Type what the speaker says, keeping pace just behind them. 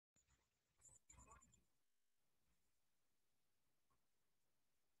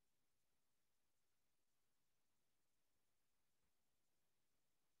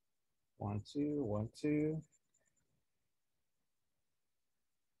1, 2, 1, 2.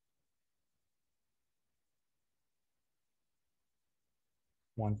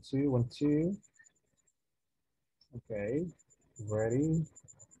 One, two, 1, 2. Okay, ready.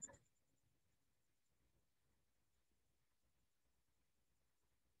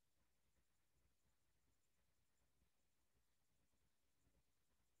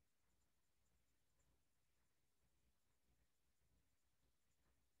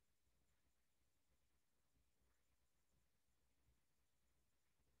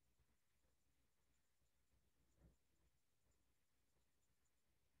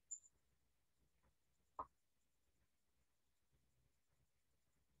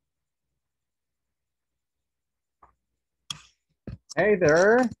 Hey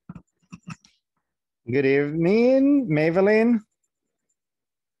there. Good evening, Maybelline.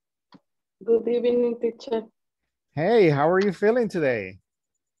 Good evening, teacher. Hey, how are you feeling today?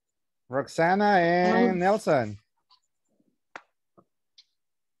 Roxana and Nelson.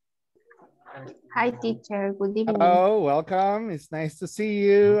 Hi, teacher. Good evening. Hello, welcome. It's nice to see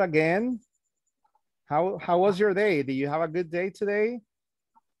you again. How was your day? Did you have a good day today?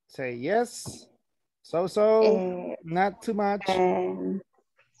 Say yes. So, not too much.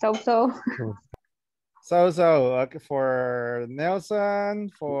 So. So, okay, for Nelson,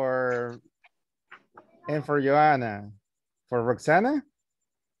 and for Joanna. For Roxana?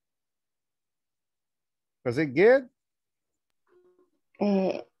 Was it good?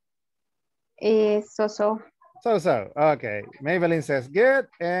 So. So, okay. Maybelline says good.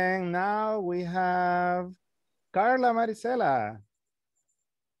 And now we have Carla Maricela.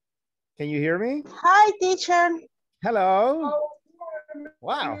 Can you hear me? Hi, teacher. Hello.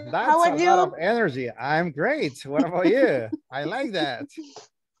 Wow, that's How are a you? lot of energy. I'm great. What about you? I like that.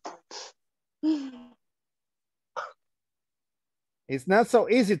 It's not so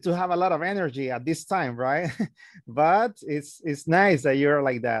easy to have a lot of energy at this time, right? But it's nice that you're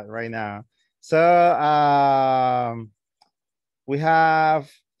like that right now. So we have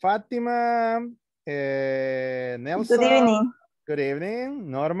Fatima, Nelson. Good evening. Good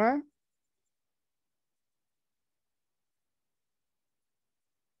evening, Norma.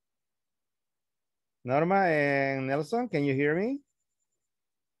 Norma and Nelson, can you hear me?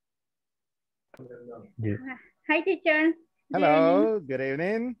 Yes. Hi, teacher. Hello, good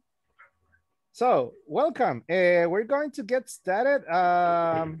evening. So, welcome. We're going to get started.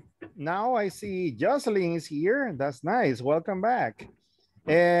 Now I see Jocelyn is here. That's nice. Welcome back.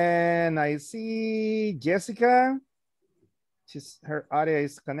 And I see Jessica. Her audio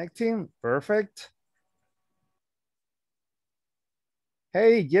is connecting. Perfect.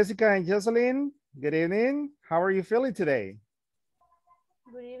 Hey, Jessica and Jocelyn. Good evening. How are you feeling today?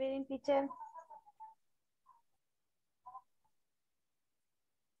 Good evening, teacher.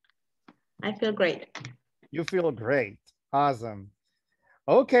 I feel great. You feel great. Awesome.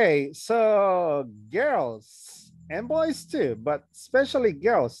 Okay, so girls and boys too, but especially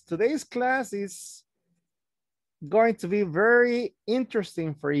girls, today's class is going to be very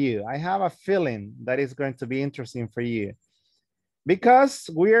interesting for you. I have a feeling that it's going to be interesting for you because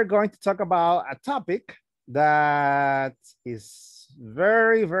we are going to talk about a topic that is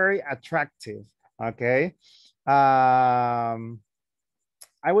very, very attractive, okay? I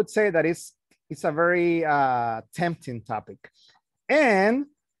would say that it's a very tempting topic. And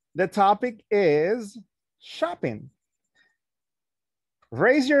the topic is shopping.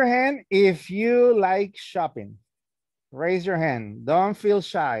 Raise your hand if you like shopping. Raise your hand. Don't feel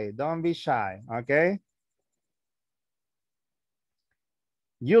shy. Don't be shy, okay?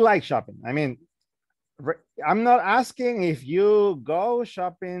 You like shopping. I mean, I'm not asking if you go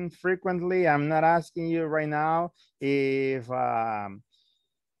shopping frequently. I'm not asking you right now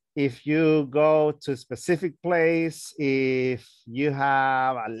if you go to a specific place, if you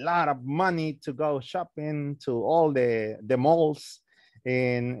have a lot of money to go shopping to all the malls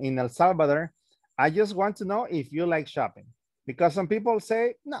in El Salvador. I just want to know if you like shopping, because some people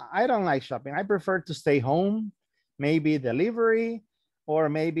say, no, I don't like shopping. I prefer to stay home, maybe delivery, or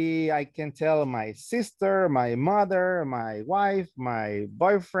maybe I can tell my sister, my mother, my wife, my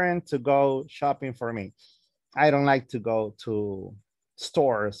boyfriend to go shopping for me. I don't like to go to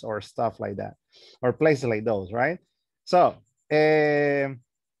stores or stuff like that, or places like those, right? So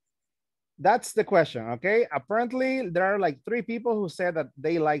that's the question, okay? Apparently, there are like 3 people who said that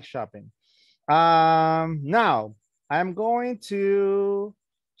they like shopping. Now, I'm going to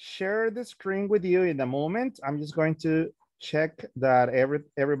share the screen with you in a moment. I'm just going to check that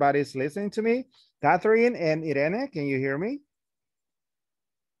everybody's listening to me. Catherine and Irene, can you hear me?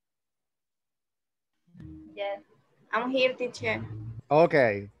 Yes, I'm here, teacher.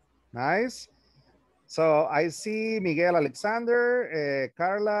 Okay, Nice. So I see Miguel Alexander,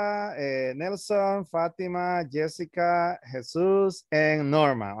 Carla, Nelson, Fatima, Jessica, Jesus, and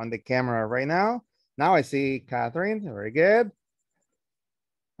Norma on the camera right now. Now I see Catherine. Very good.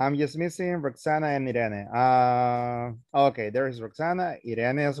 I'm just missing Roxana and Irene. Okay, there is Roxana,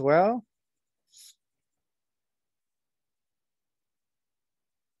 Irene as well.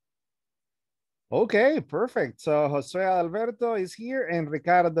 Okay, perfect. So Jose Alberto is here and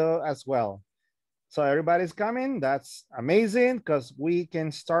Ricardo as well. So everybody's coming. That's amazing because we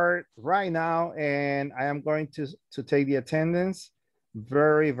can start right now and I am going to take the attendance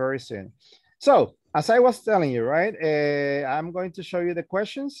very, very soon. So as I was telling you, right, I'm going to show you the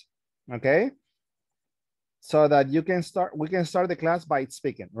questions, okay? So that you can start, we can start the class by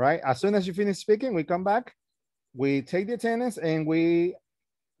speaking, right? As soon as you finish speaking, we come back, we take the attendance and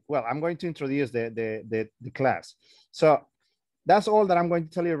well, I'm going to introduce the class. So that's all that I'm going to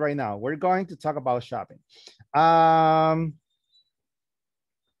tell you right now. We're going to talk about shopping. I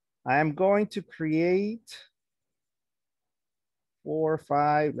am going to create 4,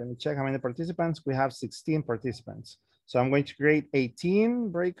 5, let me check how many participants. We have 16 participants. So I'm going to create 18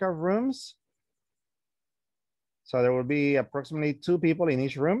 breakout rooms. So there will be approximately 2 people in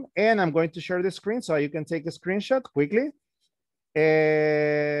each room. And I'm going to share the screen so you can take a screenshot quickly.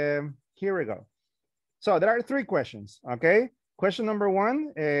 Here we go. So there are 3 questions, okay? Question number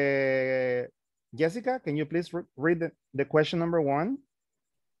 1, Jessica, can you please read the question number 1?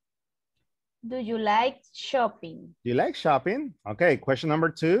 Do you like shopping? Do you like shopping? Okay, question number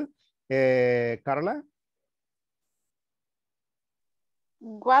 2, Carla.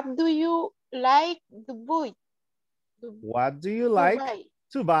 What do you like to buy? What do you like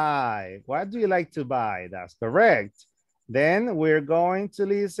to buy? What do you like to buy? That's correct. Then we're going to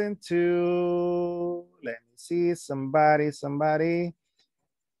listen to, let me see, somebody.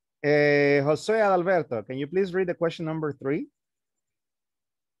 Jose Adalberto, can you please read the question number 3?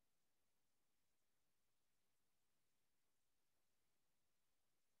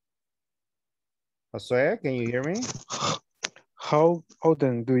 Jose, can you hear me? How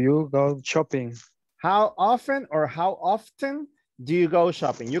often do you go shopping? How often or how often do you go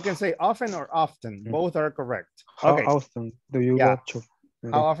shopping? You can say often or often. Both are correct. How Okay. often do you go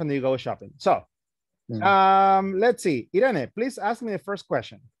shopping? How often do you go shopping? So, let's see. Irene, please ask me the first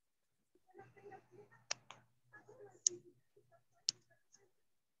question.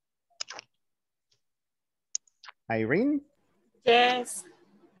 Irene? Yes.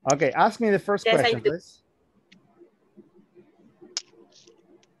 Okay, ask me the first question, please.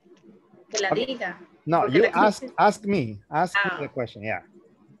 Que la diga. No, Porque you la ask me. Ask me Ah. the question, yeah.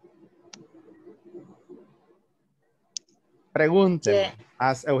 Pregúnteme, Yeah.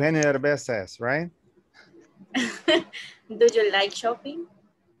 as Eugenio Derbez says, right? Do you like shopping?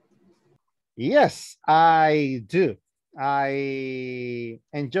 Yes, I do. I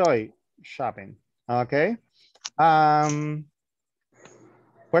enjoy shopping, okay?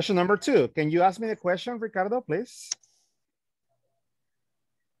 Question number 2. Can you ask me the question, Ricardo, please?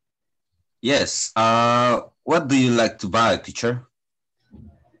 Yes. What do you like to buy, teacher?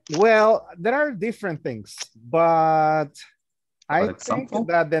 Well, there are different things, but I think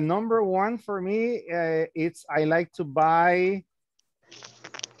that the number 1 for me, it's I like to buy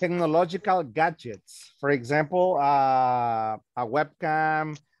technological gadgets. For example, a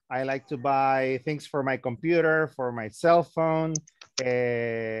webcam. I like to buy things for my computer, for my cell phone.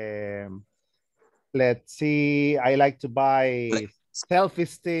 Let's see, I like to buy selfie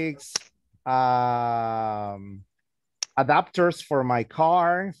sticks, adapters for my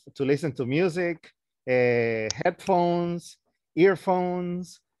car to listen to music, headphones,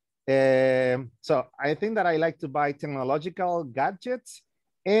 earphones. So I think that I like to buy technological gadgets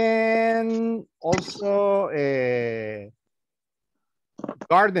and also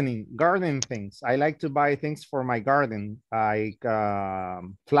gardening things. I like to buy things for my garden, like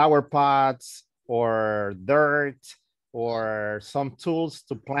flower pots or dirt or some tools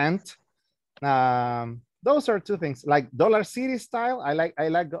to plant. Those are 2 things. Like Dollar City style, I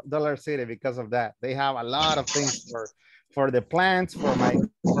like Dollar City because of that. They have a lot of things for the plants, for my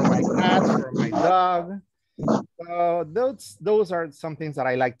cat, for my dog. So those are some things that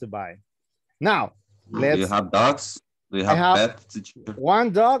I like to buy. Now, do you have dogs? Do you have pets?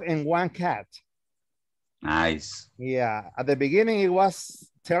 1 dog and 1 cat. Nice. Yeah, at the beginning it was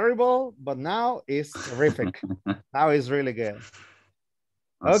terrible, but now it's terrific. Now it's really good.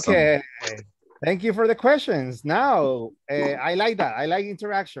 Awesome. Okay, thank you for the questions. Now, I like that. I like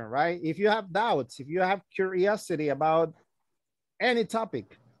interaction, right? If you have doubts, if you have curiosity about any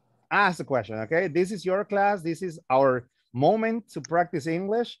topic, ask the question, okay? This is your class. This is our moment to practice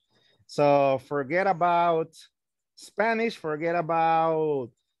English. So forget about Spanish, forget about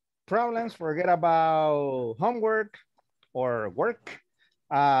problems, forget about homework or work.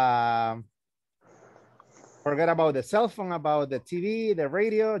 Forget about the cell phone, about the TV, the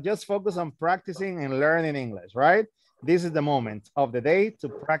radio. Just focus on practicing and learning English, right? This is the moment of the day to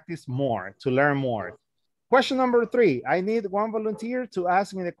practice more, to learn more. Question number 3. I need one volunteer to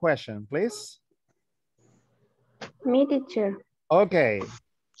ask me the question, please. Me, teacher. Okay.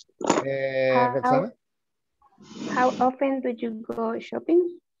 Roxana? How often do you go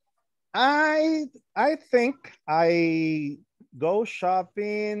shopping? I think I go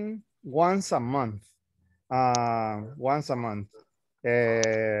shopping once a month. Once a month.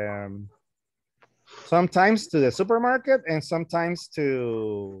 Sometimes to the supermarket and sometimes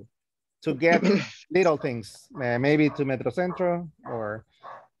to get little things, maybe to Metro Centro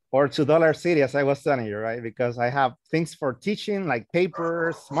or to Dollar City, as I was telling you, right? Because I have things for teaching like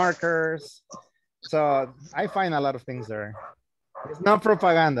papers, markers. So I find a lot of things there. It's not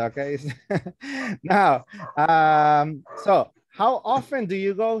propaganda, okay? Now, so how often do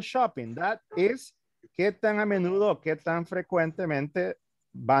you go shopping? That is, ¿qué tan a menudo, qué tan frecuentemente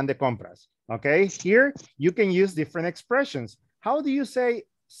van de compras? Okay, here you can use different expressions. How do you say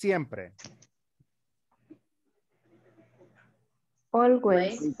siempre?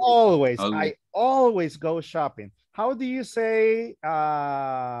 Always. Always. Always. I always go shopping. How do you say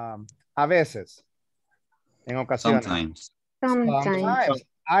a veces? En ocasiones. Sometimes. Sometimes.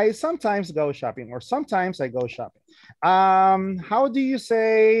 I sometimes go shopping or sometimes I go shopping. How do you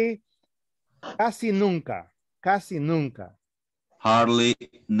say casi nunca? Casi nunca. Hardly,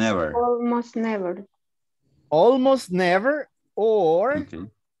 never. Almost never. Almost never or Okay.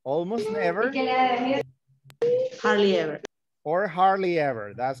 almost never Hardly ever. or hardly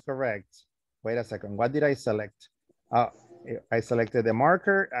ever. That's correct. Wait a second. What did I select? I selected the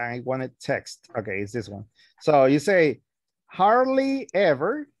marker. I wanted text. Okay, it's this one. So you say hardly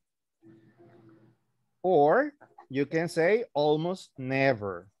ever, or you can say almost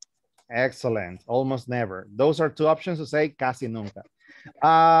never. Excellent. Almost never. Those are two options to say casi nunca.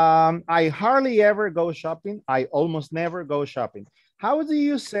 I hardly ever go shopping. I almost never go shopping. How do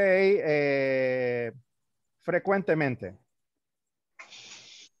you say frecuentemente?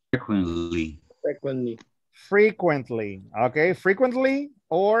 Frequently. Frequently. Frequently. Okay, frequently,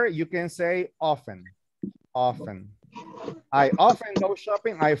 or you can say often. Often. I often go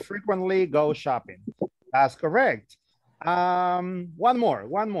shopping. I frequently go shopping. That's correct. One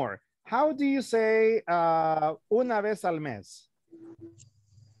more. How do you say una vez al mes?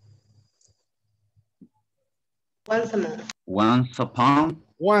 Once a month. Once upon.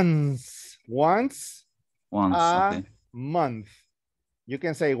 Once Okay. month. You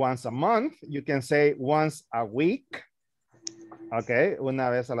can say once a month. You can say once a week. Okay, una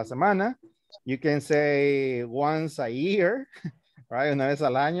vez a la semana. You can say once a year, right? Una vez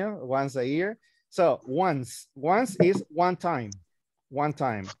al año, once a year. So once is one time.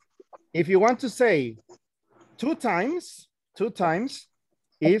 If you want to say two times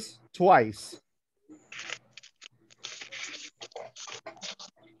is twice.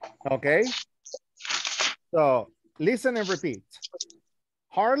 Okay. So listen and repeat.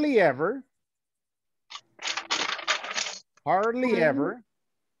 Hardly ever. Hardly ever.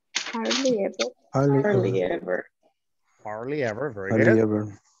 Hardly ever. Hardly ever. Hardly ever. Very Hardly good.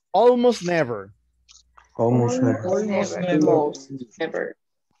 ever. Almost never. Almost never. Almost never.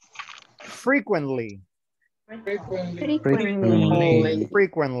 Frequently. Frequently.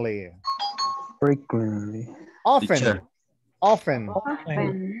 Frequently. Frequently. Often. Teacher. Often.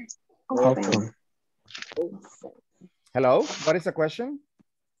 Often. Often. Hello, what is the question?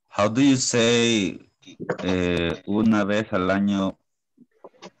 How do you say una vez al año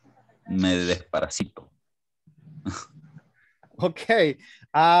me desparasito? Okay.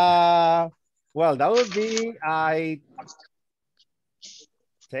 Well, that would be I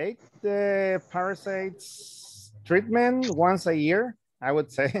take the parasites treatment once a year, I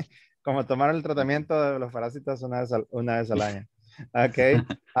would say. Como tomar el tratamiento de los parásitos una vez al año. Okay.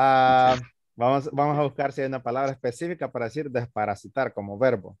 Vamos a buscar si hay una palabra específica para decir desparasitar como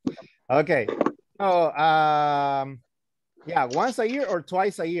verbo. Okay. So, yeah, once a year or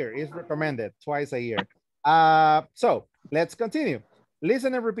twice a year is recommended. Twice a year. So let's continue.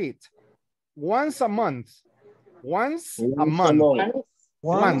 Listen and repeat. Once a month. Once a month.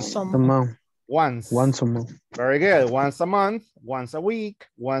 Once a month. Once. Once a month. Very good. Once a month, once a week,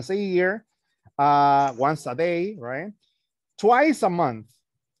 once a year, once a day, right? Twice a month.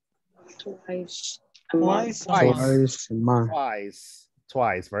 Twice. Twice a month.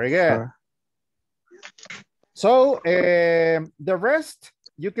 Twice. Very good. So the rest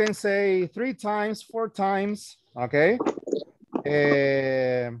you can say 3 times, 4 times, okay?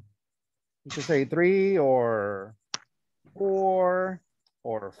 You can say 3 or 4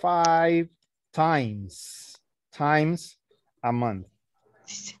 or 5 times a month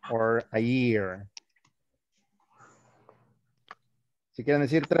or a year. Si quieren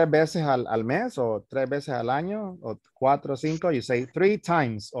decir 3 veces al mes o 3 veces al año o 4 o 5, you say 3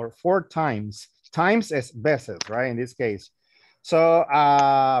 times or 4 times. Times is veces, right? In this case. So,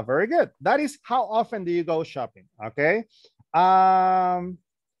 very good. That is how often do you go shopping, okay?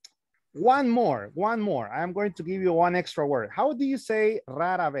 One more. I'm going to give you one extra word. How do you say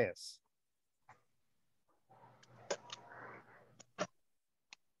rara vez?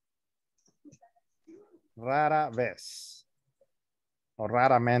 Rara vez. O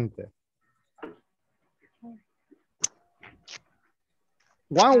raramente.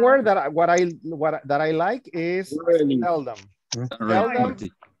 One word that I like is seldom.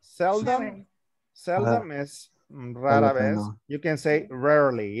 Seldom is rara vez. You can say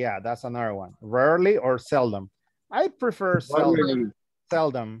rarely. Yeah, that's another one. Rarely or seldom. I prefer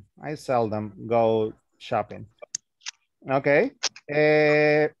seldom. I seldom go shopping. Okay.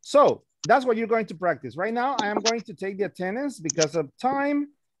 So that's what you're going to practice. Right now, I am going to take the attendance because of time.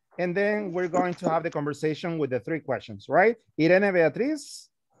 And then we're going to have the conversation with the 3 questions, right? Irene Beatriz.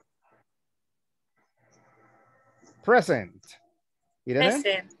 Present. Irene?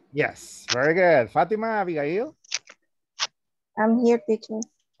 Present. Yes, very good. Fatima Abigail? I'm here, teacher.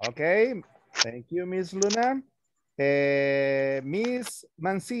 Okay, thank you, Miss Luna. Miss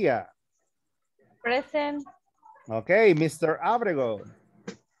Mancia? Present. Okay, Mr. Abrego?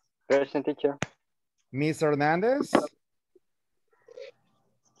 Present, teacher. Miss Hernandez?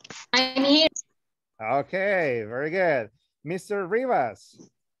 I'm here. Okay, very good. Mr. Rivas?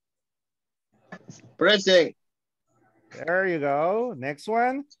 Present. There you go. Next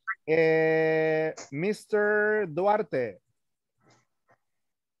one. Mr. Duarte?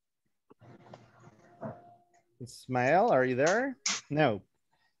 Ismael, are you there? No.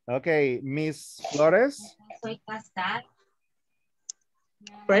 Okay, Miss Flores?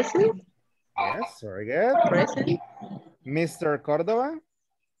 Present. Yes, very good. Present. Mr. Cordova?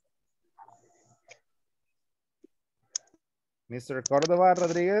 Mr. Cordova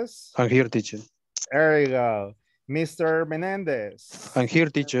Rodriguez? I'm here, teacher. There you go. Mr. Menendez? I'm here,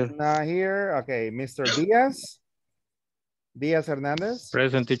 teacher. Not here. Okay, Mr. Diaz? Diaz Hernandez?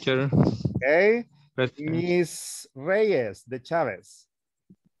 Present, teacher. Okay. Present. Miss Reyes de Chavez?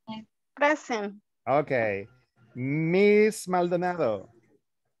 Present. Okay. Miss Maldonado?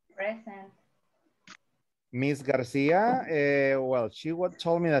 Present. Miss Garcia, well, she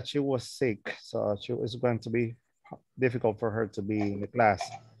told me that she was sick, so it was going to be difficult for her to be in the class.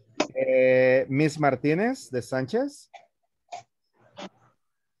 Miss Martinez de Sanchez?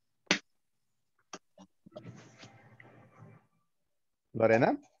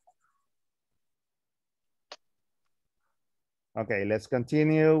 Lorena? Okay, let's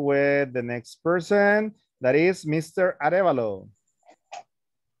continue with the next person. That is Mr. Arevalo.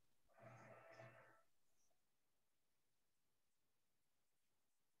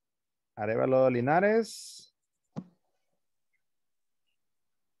 Arevalo Linares.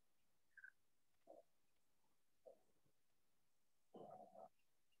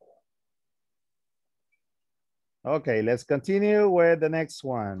 Okay, let's continue with the next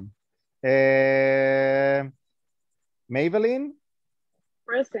one. Maybelline?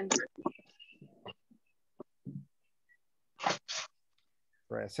 Present.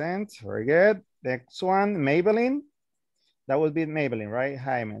 Present, very good. Next one, Maybelline. That would be Maybelline, right?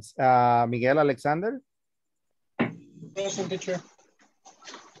 Hi, Miss. Miguel Alexander? Present, teacher.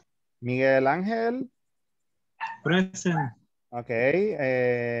 Miguel Ángel? Present.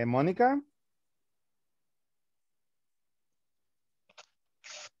 Okay, Mónica?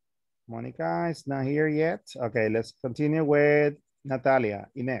 Monica is not here yet. Okay, let's continue with Natalia.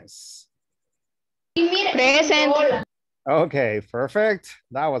 Inés. Present. Okay, perfect.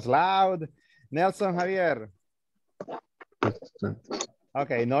 That was loud. Nelson Javier.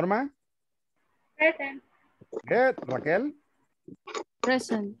 Okay, Norma. Present. Good. Raquel.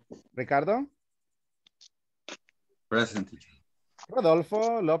 Present. Ricardo. Present.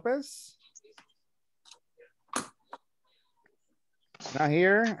 Rodolfo Lopez. Not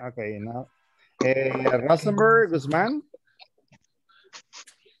here. Okay, no. Rosenberg Guzman.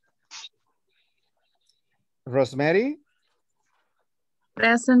 Rosemary.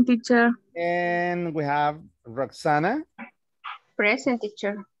 Present, teacher. And we have Roxana. Present,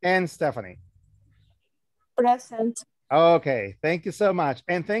 teacher. And Stephanie. Present. Okay, thank you so much.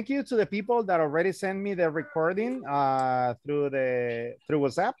 And thank you to the people that already sent me the recording through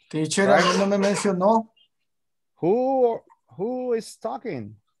WhatsApp. Teacher, right? a mí no me mencionó. Who is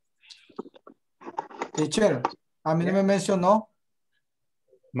talking? Teacher, a mí no me mencionó.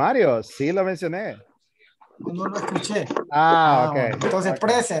 Mario, sí lo mencioné. No lo escuché. Okay. Bueno, entonces, Okay.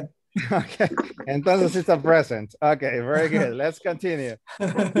 present. Okay, entonces it's a present. Okay, very good. Let's continue.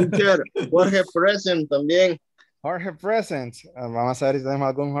 Teacher, Jorge present también. Jorge present. Vamos a ver si tenemos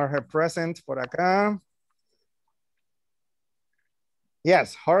algún Jorge present por acá.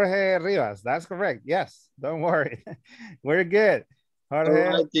 Yes, Jorge Rivas. That's correct. Yes, don't worry. We're good. Jorge.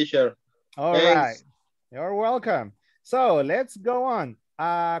 All right, teacher. All Thanks. right. You're welcome. So let's go on.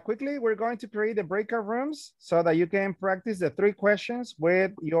 Quickly, we're going to create the breakout rooms so that you can practice the 3 questions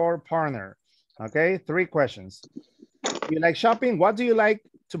with your partner. Okay, 3 questions. You like shopping? What do you like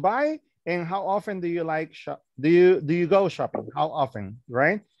to buy? And how often do you like shop? Do you go shopping? How often,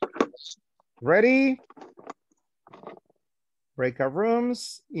 right? Ready? Breakout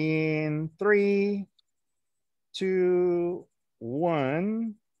rooms in 3, 2,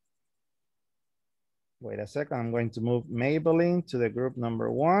 1. Wait a second, I'm going to move Maybelline to the group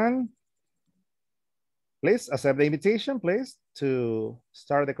number 1. Please accept the invitation, please, to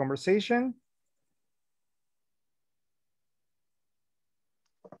start the conversation.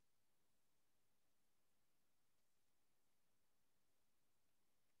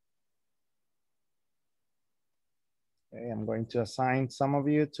 Okay, I'm going to assign some of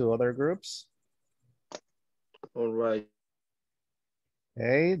you to other groups. All right.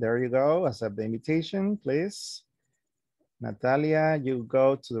 Okay, there you go. Accept the invitation, please. Natalia, you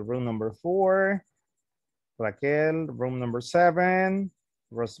go to the room number 4. Raquel, room number 7.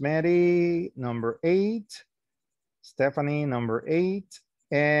 Rosemary, number 8. Stephanie, number 8.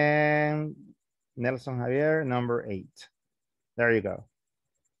 And Nelson Javier, number 8. There you go.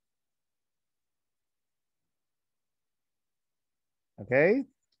 Okay,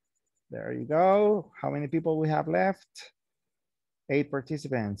 there you go. How many people we have left? 8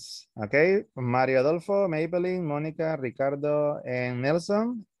 participants. Okay, Mario Adolfo, Maybelline, Monica, Ricardo, and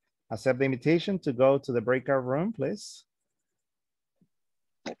Nelson. Accept the invitation to go to the breakout room, please.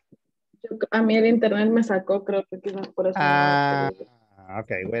 A mí el internet me sacó, creo que quizás por eso.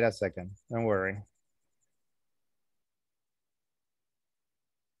 Okay, wait a second. Don't worry.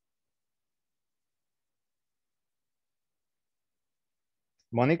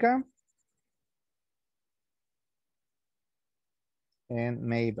 Monica? And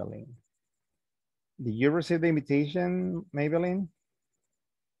Maybelline. Did you receive the invitation, Maybelline?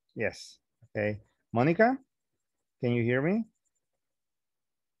 Yes. Okay. Monica, can you hear me?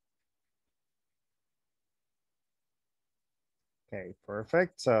 Okay,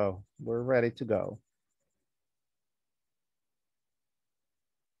 perfect. So we're ready to go.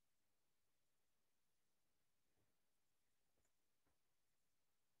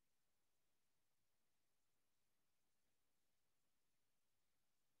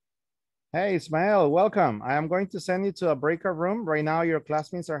 Hey, Ismael, welcome. I am going to send you to a breakout room. Right now, your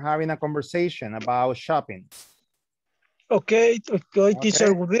classmates are having a conversation about shopping. Okay, teacher, good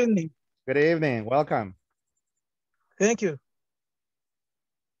evening. Good evening, welcome. Thank you.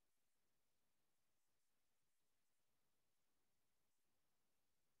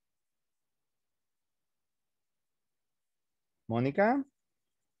 Monica?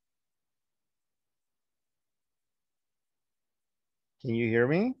 Can you hear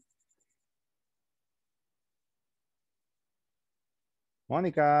me?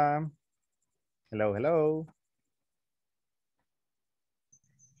 Monica? Hello, hello.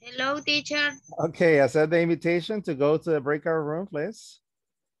 Hello, teacher. Okay, I said the invitation to go to the breakout room, please.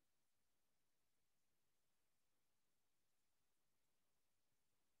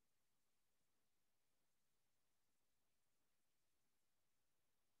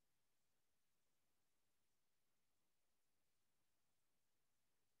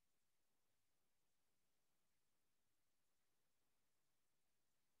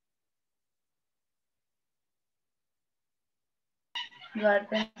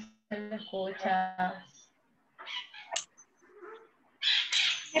 Duarte se le escucha.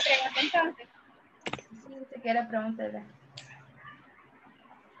 ¿Me pregunta entonces? Sí, si quiere pregúntele.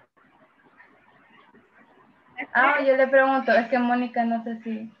 Yo le pregunto, es que Mónica no sé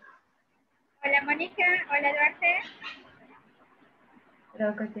si. Hola, Mónica. Hola, Duarte.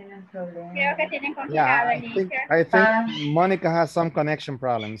 Creo que tienen problemas. Creo que tienen Yeah, complicado el teacher. I think Monica has some connection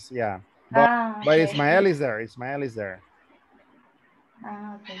problems. Yeah, but okay. Ismael is there. Ismael is there.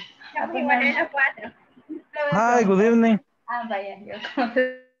 Okay. Estamos iguales los 4. Hi, good evening. Vaya, yo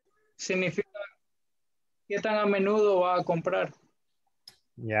Significa ¿Qué tan a menudo va a comprar?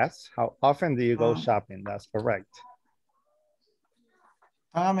 Yes. How often do you go shopping? That's correct.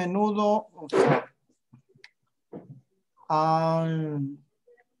 A menudo. O sea,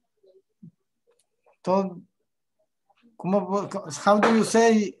 todo, how do you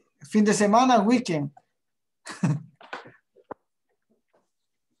say fin de semana, weekend?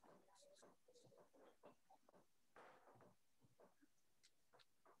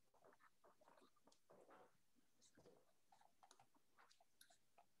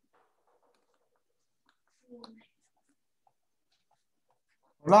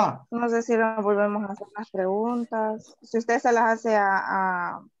 Hola. No sé si nos volvemos a hacer las preguntas. Si usted se las hace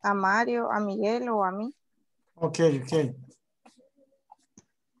a Mario, a Miguel o a mí. Ok.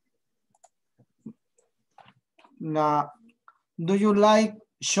 Now, do you like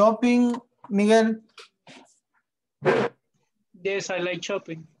shopping, Miguel? Yes, I like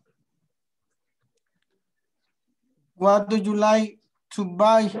shopping. What do you like to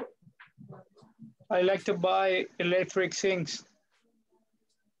buy? I like to buy electric things.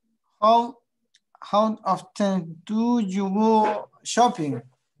 How often do you go shopping?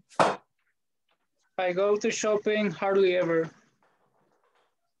 I go to shopping hardly ever.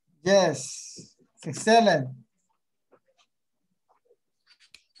 Yes, excellent.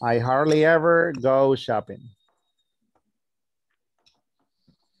 I hardly ever go shopping.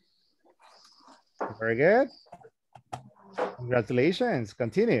 Very good. Congratulations.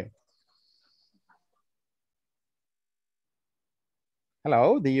 Continue.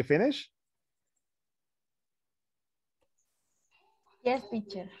 Hello, did you finish? Yes,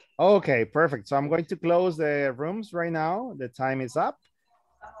 teacher. Okay, perfect. So I'm going to close the rooms right now. The time is up.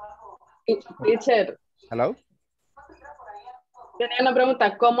 Teacher, Hello. tenía una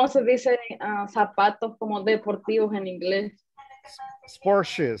pregunta. ¿Cómo se dice zapatos como deportivos en inglés? Sport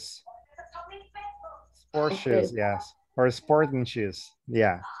shoes. Sport Okay. shoes, yes. Or sporting shoes,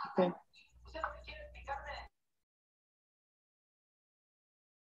 yeah. Okay.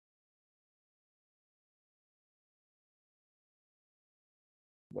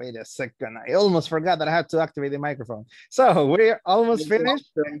 Wait a second. I almost forgot that I had to activate the microphone. So we're almost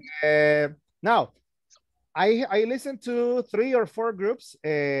finished. Now, I listened to 3 or 4 groups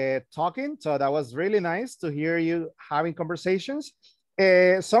talking. So that was really nice to hear you having conversations.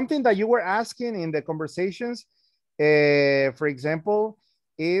 Something that you were asking in the conversations, for example,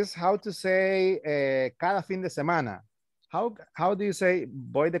 is how to say cada fin de semana. How do you say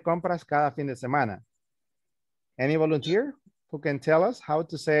voy de compras cada fin de semana? Any volunteer who can tell us how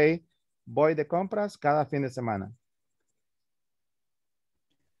to say voy de compras cada fin de semana?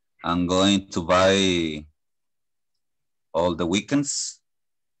 I'm going to buy all the weekends.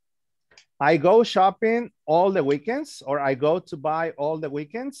 I go shopping all the weekends, or I go to buy all the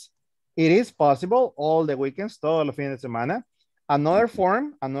weekends. It is possible, all the weekends, todos los fines de semana. Another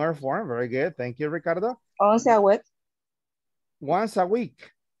form, very good. Thank you, Ricardo. Once a week. Once a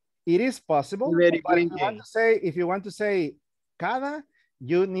week. It is possible, Very but good. if you want to say cada,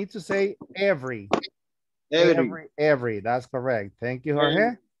 you need to say every. Every, that's correct. Thank you,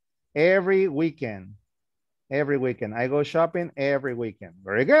 Jorge. Every weekend. Every weekend. I go shopping every weekend.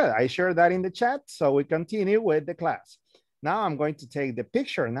 Very good. I share that in the chat, so we continue with the class. Now I'm going to take the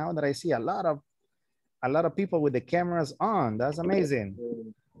picture now that I see a lot of people with the cameras on. That's amazing.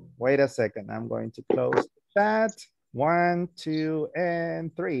 Wait a second. I'm going to close the chat. 1, 2,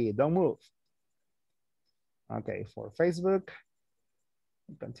 and 3. Don't move. Okay, for Facebook.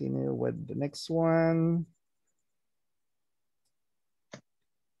 Continue with the next one.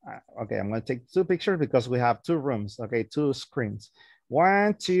 Okay, I'm going to take 2 pictures because we have 2 rooms. Okay, 2 screens.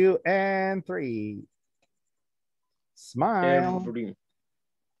 1, 2, and 3. Smile.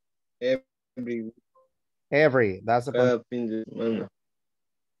 Every. That's the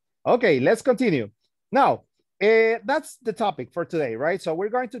okay, let's continue. Now, that's the topic for today, right? So we're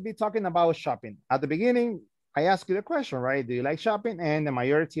going to be talking about shopping. At the beginning, I asked you the question, right? Do you like shopping? And the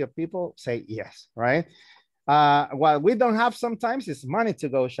majority of people say yes, right? What we don't have sometimes is money to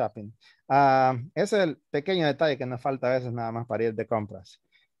go shopping. Es el pequeño detalle que nos falta a veces nada más para ir de compras.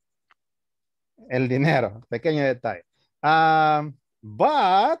 El dinero, pequeño detalle.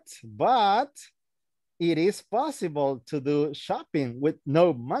 But it is possible to do shopping with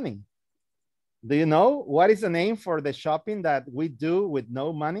no money. Do you know what is the name for the shopping that we do with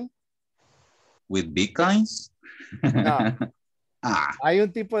no money? With Bitcoins? No. Hay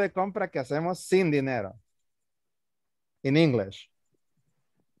un tipo de compra que hacemos sin dinero. In English.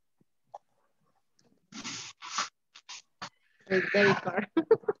 Debit card.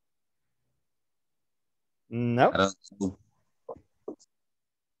 No.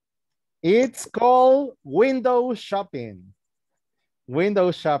 It's called window shopping.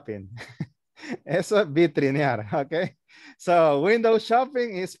 Window shopping. Eso es vitrinear, okay? So window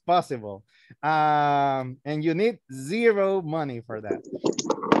shopping is possible. And you need zero money for that.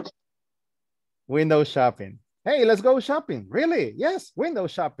 Window shopping. Hey, let's go shopping. Really? Yes, window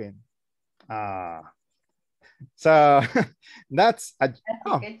shopping. So that's a,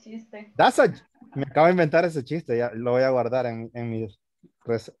 oh, that's a, me acabo de inventar ese chiste, ya lo voy a guardar en mis,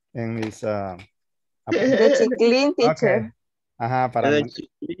 pues, en mis, De chiclín, teacher. okay. Ajá,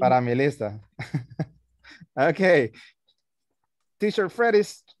 para mi lista. Okay. Teacher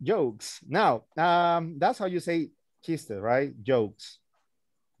Freddy's jokes. Now, that's how you say chiste, right? Jokes.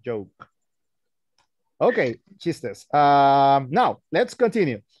 Joke. Okay, chistes. Now, let's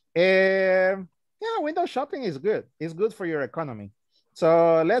continue. Yeah, window shopping is good. It's good for your economy.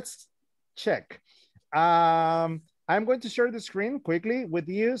 So let's check. I'm going to share the screen quickly with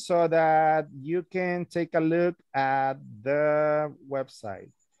you so that you can take a look at the website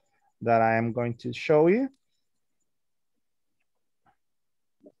that I am going to show you.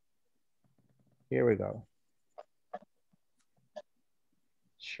 Here we go.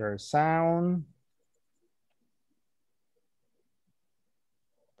 Share sound.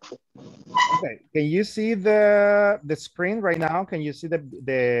 Okay, can you see the screen right now? Can you see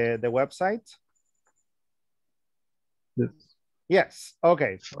the website? Yes. Yes,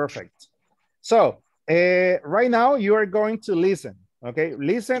 okay, perfect. So right now you are going to listen, okay?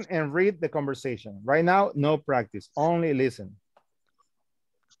 Listen and read the conversation. Right now, no practice, only listen.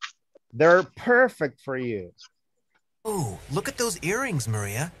 They're perfect for you. Oh, look at those earrings,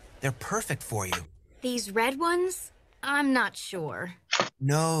 Maria. They're perfect for you. These red ones? I'm not sure.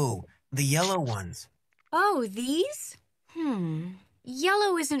 No, the yellow ones. Oh, these?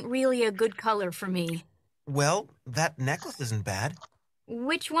 Yellow isn't really a good color for me. Well, that necklace isn't bad.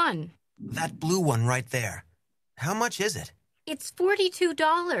 Which one? That blue one right there. How much is it? It's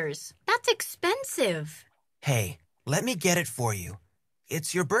 $42. That's expensive. Hey, let me get it for you.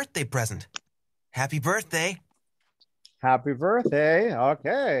 It's your birthday present. Happy birthday. Happy birthday.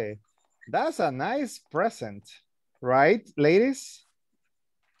 Okay. That's a nice present, right, ladies?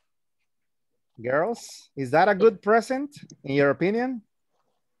 Girls, is that a good present in your opinion?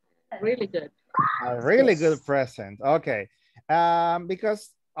 Really good. A really good present. Okay. Because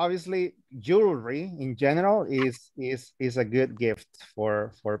obviously jewelry in general is a good gift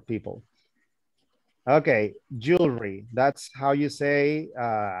for people. Okay, jewelry. That's how you say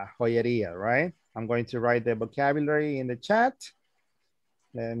joyería, right? I'm going to write the vocabulary in the chat.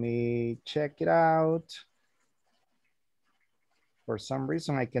 Let me check it out. For some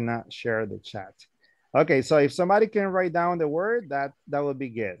reason, I cannot share the chat. Okay, so if somebody can write down the word, that would be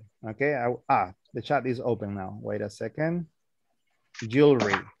good. Okay, the chat is open now. Wait a second.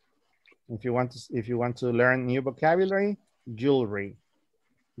 Jewelry. If you want to learn new vocabulary, jewelry.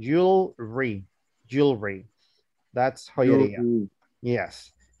 Jewelry. Jewelry. That's joyería.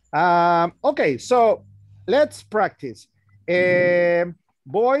 Yes. Okay, so let's practice.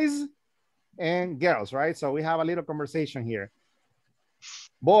 Boys and girls, right? So we have a little conversation here.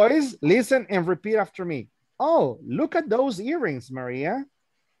 Boys, listen and repeat after me. Oh, look at those earrings, Maria.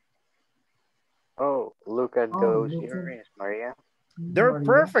 Oh, look at those earrings, Maria. They're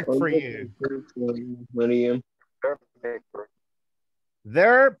perfect for you. Maria. Perfect.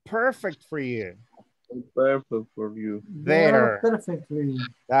 They're perfect for you. Perfect for you. There. Perfect for you.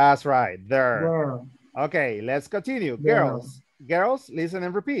 That's right. There. There. Okay, let's continue. There. Girls, listen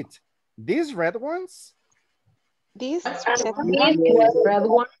and repeat. These red ones? These red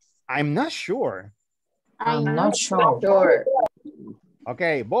ones? I'm not sure. I'm not sure.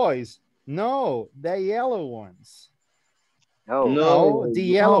 Okay, boys. No, the yellow ones. No, the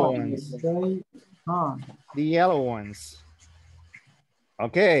yellow ones. The yellow ones.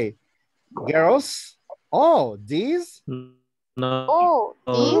 Okay, girls. Oh, these? No.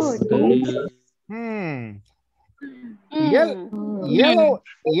 Oh, these?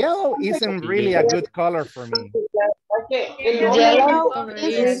 Yellow isn't really a good color for me. Yellow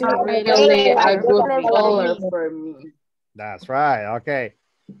is really a good color for me. That's right. Okay.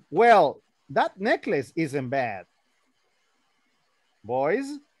 Well, that necklace isn't bad.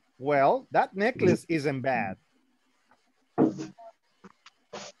 Boys, well, that necklace isn't bad.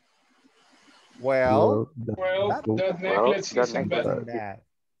 Well, that necklace isn't bad.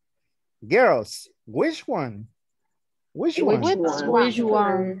 Girls, which one? Which one? Which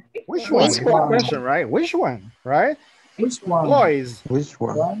one? Which one? Is the question, right? Which one, right? Which one? Boys. Which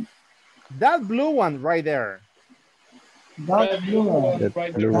one? That blue one right there. That blue one. That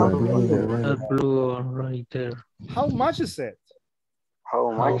blue one right there. How much is it? How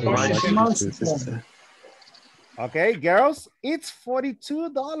much is it? Okay, girls, it's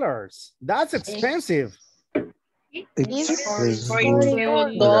 $42. That's expensive. It's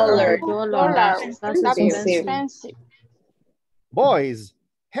 $42. That's That's expensive. expensive. Boys,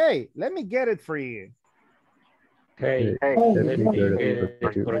 hey, let me get it for you. Hey, Hey, let me get it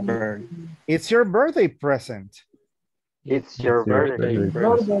for you. It's your birthday present. it's your birthday.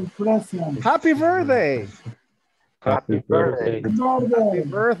 Happy birthday. Happy birthday. Happy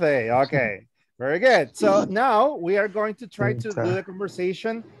birthday. Okay, very good. So now we are going to try to do the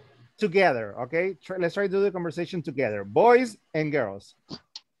conversation together. Okay, let's try to do the conversation together, boys and girls.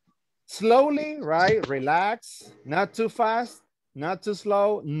 Slowly, right? Relax, not too fast, not too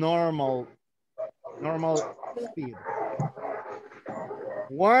slow, normal speed.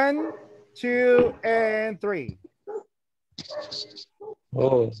 1, 2, and 3.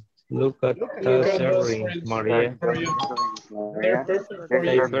 Oh, look at that earring, Maria. Maria,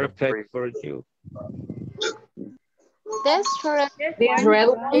 They're perfect for you. This red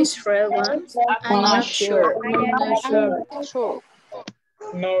These red ones, I'm not sure. sure.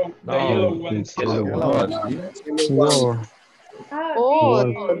 No, the No, yellow ones. yellow Yellow one. Wow. Oh,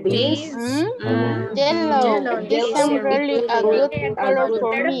 These yellow isn't really a good color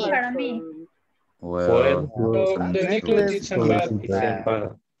for me. Well, Well, That The necklace necklace isn't bad. isn't bad.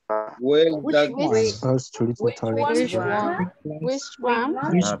 Well, Which that one? Which one? Which one?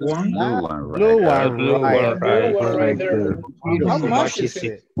 that blue one right Blue there. one, blue right one, there. Blue one right there. How How much much is is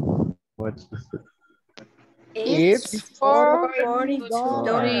it? It's It's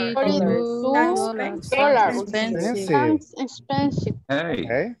 $42. expensive. Sounds expensive. Hey,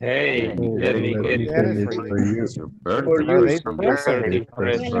 Okay, Hey, let me get get it it for for you. you. it's your Birthday birthday present. present. Birthday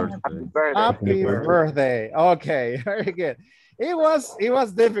present. Happy birthday. Happy birthday. Okay, very good. It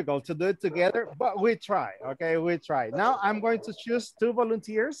was difficult to do it together, but we try. Okay, we try. Now I'm going to choose 2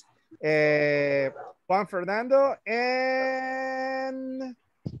 volunteers, Juan Fernando and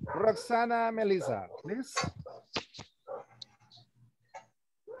Roxana Melissa, please.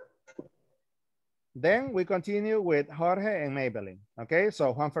 Then we continue with Jorge and Maybelline. Okay,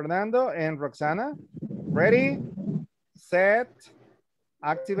 so Juan Fernando and Roxana, ready, set,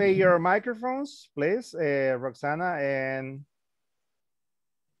 activate your microphones, please, Roxana and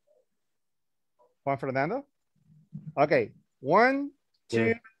Juan Fernando. Okay, 1,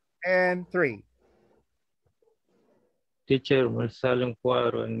 2, and 3. Teacher, me sale un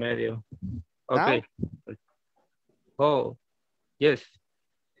cuadro en medio. Okay. Oh, yes.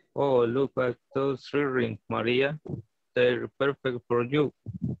 Oh, look at those earrings, Maria. They're perfect for you.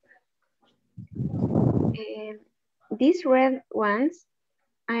 These red ones,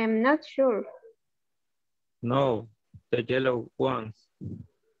 I am not sure. No, the yellow ones.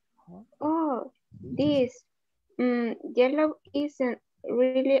 Oh, this yellow isn't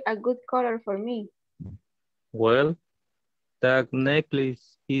really a good color for me. Well, that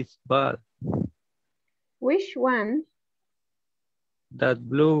necklace is bad. Which one? That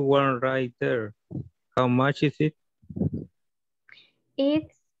blue one right there. How much is it?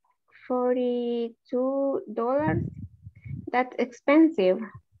 It's $42. That's expensive.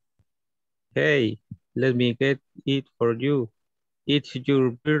 Hey, let me get it for you. It's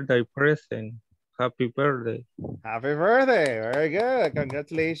your birthday present. Happy birthday. Happy birthday. Very good.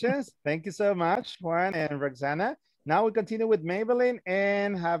 Congratulations. Thank you so much, Juan and Roxana. Now we continue with Maybelline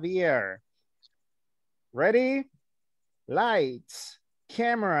and Javier. Ready? Lights,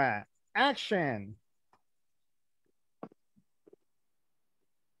 camera, action.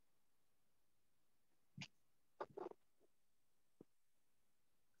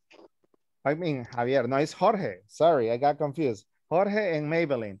 I mean, Javier, no, it's Jorge. Sorry, I got confused. Jorge and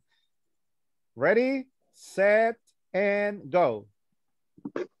Maybelline. Ready, set, and go.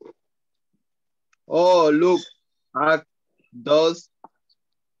 Oh, look at those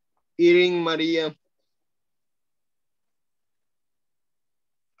eating Maria.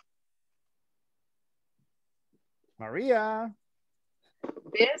 Maria.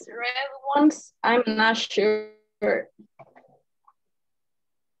 These red ones, I'm not sure.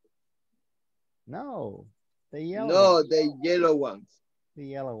 No, the yellow. No, ones. the yellow ones. The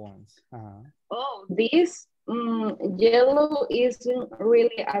yellow ones. Oh, this yellow isn't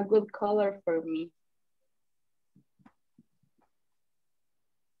really a good color for me.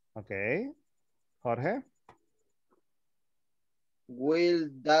 Okay. Jorge. Will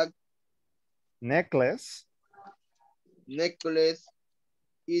that necklace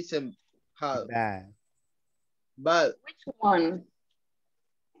isn't bad. But which one?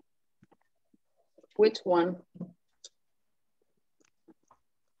 Which one?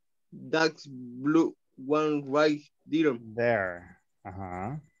 That's blue one right there. There.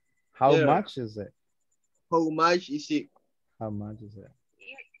 Uh-huh. How Yeah. much is it? How much is it? How much is it?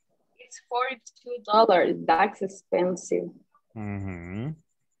 It's $42. That's expensive. Mm-hmm.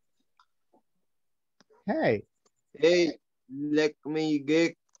 Hey. Hey, let me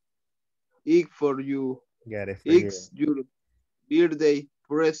get it for you. Get it for you. It's your birthday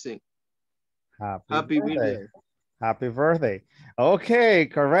present. Happy birthday. Happy birthday. Okay,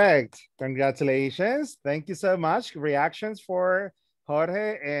 correct. Congratulations. Thank you so much. Reactions for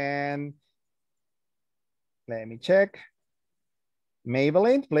Jorge and let me check.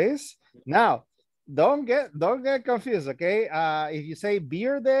 Maybelline, please. Now, don't get confused, okay? If you say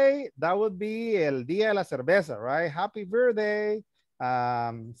beer day, that would be el día de la cerveza, right? Happy birthday.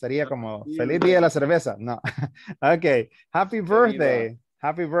 Sería como feliz día de la cerveza. No. Okay. Happy birthday.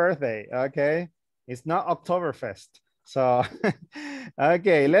 Happy birthday. Okay. It's not Oktoberfest. So,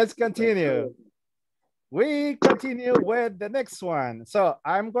 okay, let's continue. We continue with the next one. So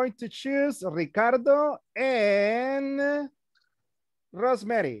I'm going to choose Ricardo and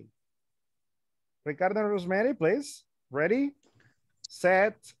Rosemary. Ricardo and Rosemary, please. Ready,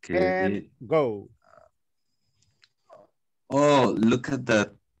 set, and go. Oh, look at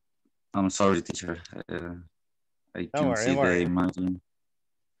that. I'm sorry, teacher. I can see the imagine.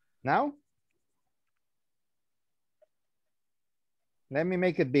 Now? Let me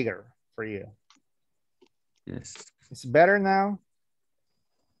make it bigger for you. Yes. It's better now?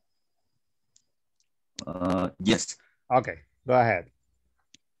 Yes. Okay, go ahead.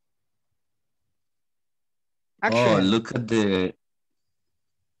 Action. Look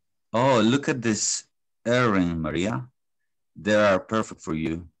at this earring, Maria. They are perfect for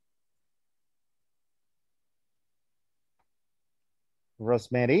you.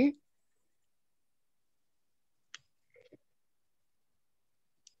 Rosemary?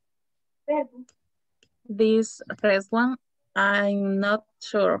 This first one, I'm not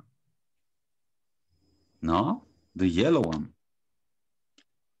sure. No, the yellow one.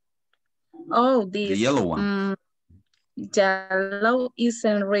 Oh, this. The yellow one. Yellow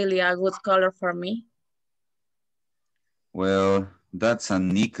isn't really a good color for me. Well, that's a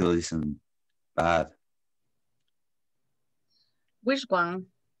nickel, isn't bad. Which one?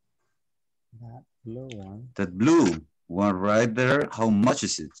 That blue one. That blue one right there, how much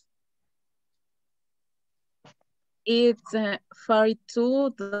is it? It's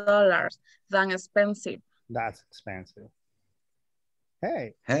 $42. That's expensive. That's expensive.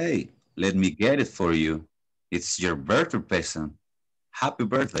 Hey. Hey, let me get it for you. It's your birthday present. Happy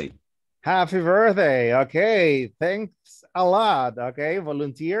birthday. Happy birthday. Okay, thanks a lot. Okay,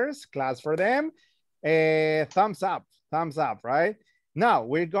 volunteers, class for them. Thumbs up, right? Now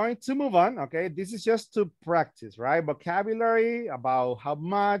we're going to move on. Okay, this is just to practice, right? Vocabulary about how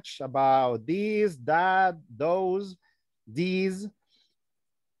much, about this, that, those, these.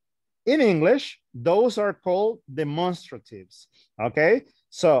 In English, those are called demonstratives. Okay,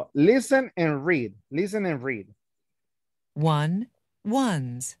 so listen and read. Listen and read.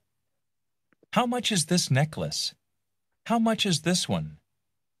 Ones. How much is this necklace? How much is this one?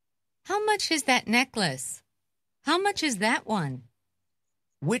 How much is that necklace? How much is that one?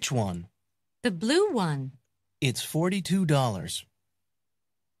 Which one? The blue one. It's $42.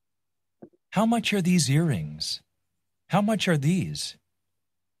 How much are these earrings? How much are these?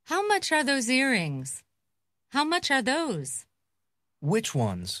 How much are those earrings? How much are those? Which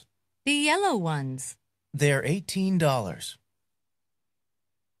ones? The yellow ones. They're $18.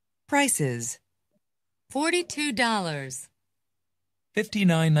 Prices. $42.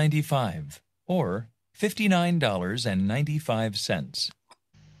 $59.95 or $59.95.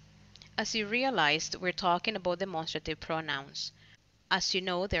 As you realized, we're talking about demonstrative pronouns. As you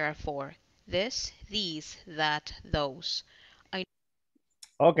know, there are 4. This, these, that, those.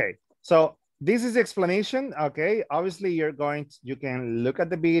 Okay, so this is explanation. Okay, obviously you can look at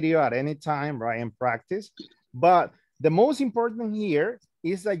the video at any time, right, and practice. But the most important here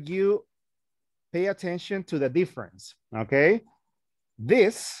is that you pay attention to the difference. Okay,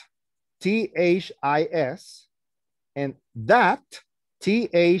 this, T-H-I-S, and that,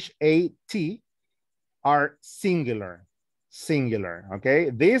 T-H-A-T, are singular. Okay,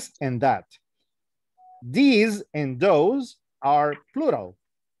 this and that. These and those are plural.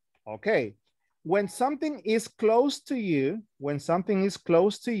 Okay, when something is close to you,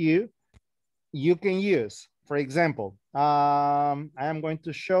 you can use, for example, I am going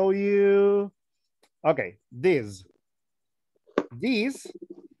to show you, okay, these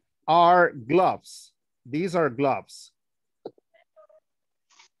are gloves. These are gloves.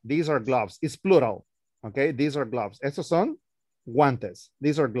 It's plural. Okay, these are gloves. Estos son guantes.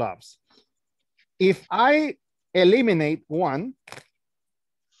 These are gloves. If I eliminate one,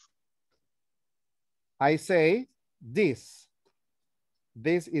 I say this.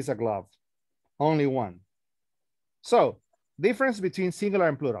 This is a glove. Only one. So, difference between singular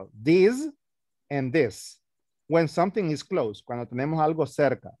and plural. This and this. When something is close, cuando tenemos algo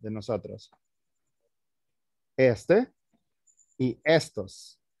cerca de nosotros. Este y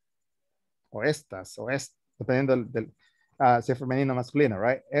estos. O estas, o dependiendo del si es femenino o masculino,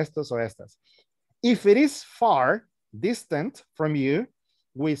 right? Estos o estas. If it is far, distant from you,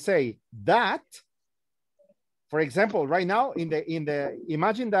 we say that. For example, right now,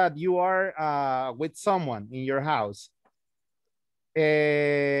 imagine that you are with someone in your house.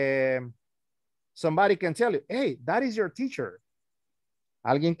 Somebody can tell you, hey, that is your teacher.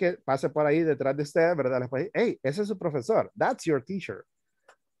 Alguien que pase por ahí detrás de usted, ¿verdad? Les puede decir, hey, ese es su profesor. That's your teacher.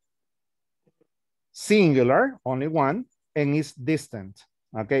 Singular, only one, and is distant.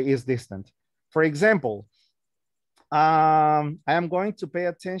 Okay, is distant. For example, I am going to pay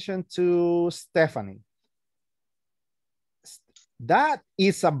attention to Stephanie. That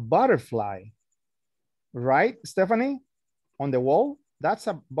is a butterfly, right, Stephanie? On the wall, that's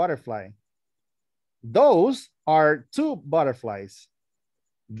a butterfly. Those are two butterflies.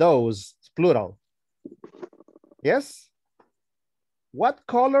 Those, plural. Yes? What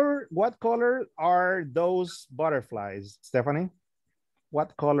color are those butterflies, Stephanie?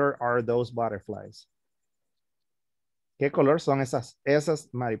 What color are those butterflies? ¿Qué color son esas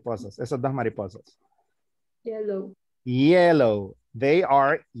mariposas, esas dos mariposas? Yellow. Yellow. They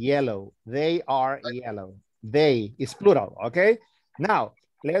are yellow. They are yellow. They is plural, okay? Now,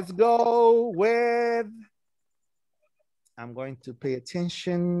 let's go with, I'm going to pay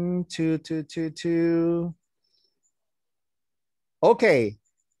attention to. Okay,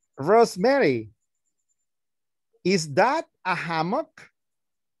 Rosemary, is that a hammock?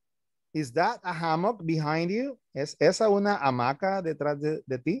 Is that a hammock behind you? ¿Es esa una hamaca detrás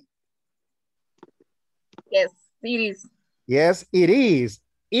de ti? Yes, it is. Yes, it is.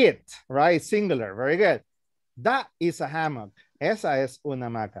 It, right? Singular. Very good. That is a hammock. Esa es una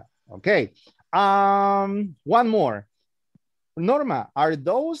hamaca. Okay. One more. Norma, are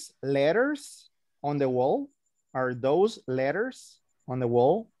those letters on the wall? Are those letters on the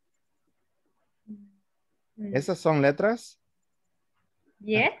wall? ¿Esas son letras?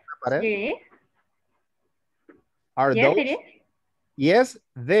 Yes. Yes. Are Yes, those? it is. Yes,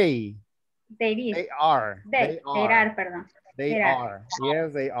 they. They is. They are. They are, perdón. They are.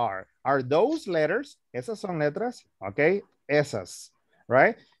 Yes, they are. Are those letters? Esas son letras. Okay. Esas.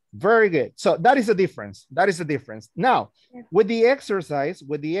 Right? Very good. So that is the difference. That is the difference. Now, with the exercise,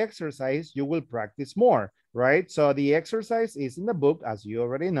 you will practice more, right? So the exercise is in the book, as you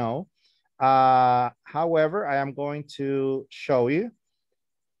already know. However, I am going to show you.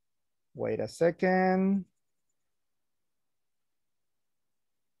 Wait a second.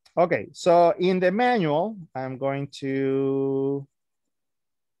 Okay, so in the manual, I'm going to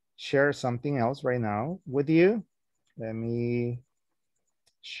share something else right now with you. Let me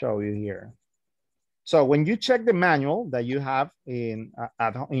show you here. So when you check the manual that you have in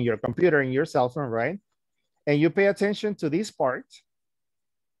your computer, in your cell phone, right? And you pay attention to this part.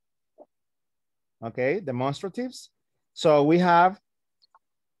 Okay, demonstratives. So we have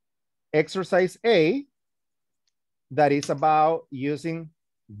exercise A that is about using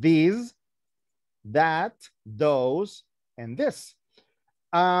these, that, those, and this.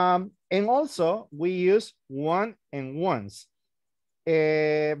 And also we use one and ones.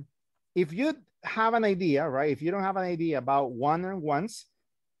 If you have an idea, right? If you don't have an idea about one and ones,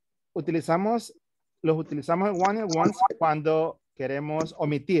 los utilizamos en one and ones cuando queremos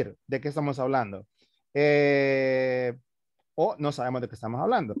omitir de qué estamos hablando. O no sabemos de qué estamos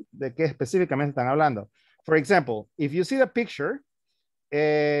hablando, de qué específicamente están hablando. For example, if you see the picture,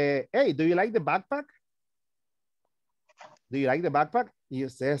 hey, do you like the backpack? Do you like the backpack? Y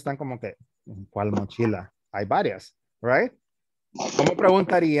ustedes están como que, ¿cuál mochila? Hay varias, right? ¿Cómo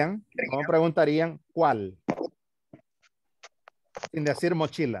preguntarían cuál? Sin decir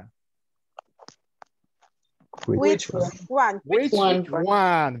mochila. Which one? Which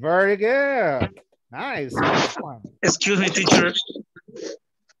one? Very good. Nice. Which one? Excuse me, teacher.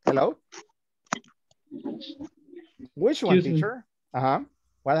 Hello? Which one, teacher?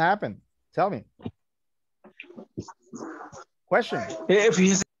 What happened? Tell me. Question.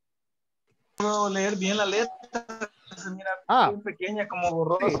 Fíjese, puedo leer bien la letra. Mira, muy pequeña, como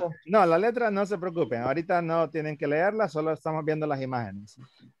borrosa. Sí. No, la letra no se preocupen. Ahorita no tienen que leerla, solo estamos viendo las imágenes.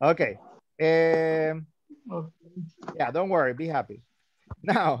 Okay. Yeah, don't worry. Be happy.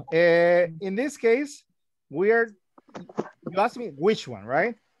 Now, in this case, you asked me which one,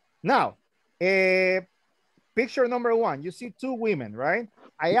 right? Now, picture number one, you see two women, right?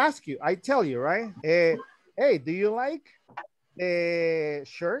 I ask you, I tell you, right? Hey, do you like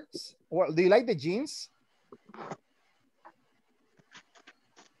shirts? Or do you like the jeans?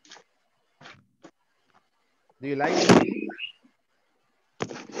 Do you like the jeans?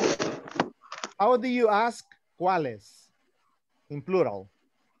 How do you ask cuáles? In plural.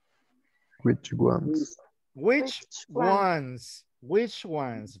 Which ones? Which ones? Which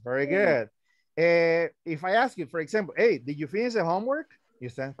ones? Very good. If I ask you, for example, hey, did you finish the homework? Y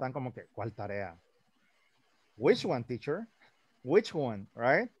ustedes están como que, ¿cuál tarea? Which one, teacher? Which one,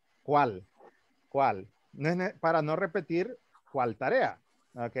 right? ¿Cuál? ¿Cuál? Para no repetir, ¿cuál tarea?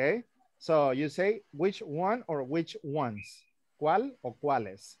 Okay. So you say which one or which ones. ¿Cuál o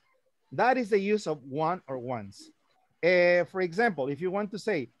cuáles? That is the use of one or ones. For example, if you want to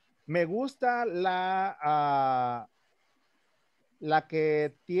say, me gusta la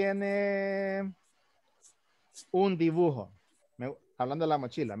que tiene un dibujo. Hablando de la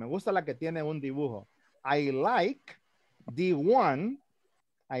mochila, me gusta la que tiene un dibujo. I like the one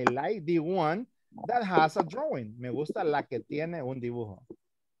that has a drawing. Me gusta la que tiene un dibujo.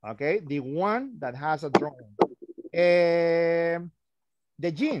 Okay, the one that has a drawing.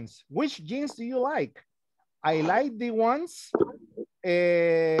 The jeans. Which jeans do you like? I like the ones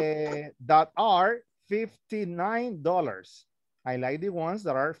that are $59. I like the ones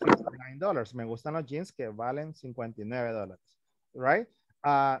that are $59. Me gustan los jeans que valen $59. Right?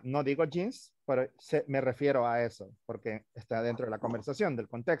 No digo jeans, pero me refiero a eso porque está dentro de la conversación, del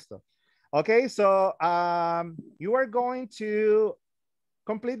contexto. Okay, so you are going to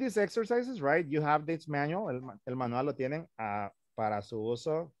complete these exercises, right? You have this manual, el manual lo tienen para su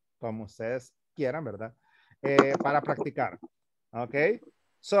uso como ustedes quieran, ¿verdad? Para practicar. Okay,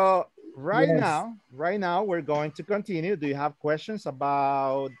 so right now we're going to continue. Do you have questions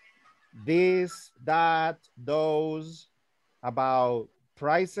about this, that, those, about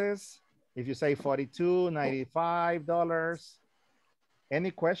prices? If you say $42, $95,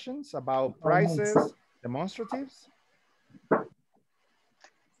 any questions about prices, demonstratives?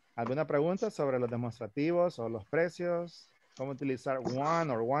 ¿Alguna pregunta sobre los demostrativos o los precios? ¿Cómo utilizar one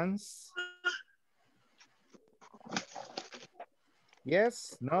or ones?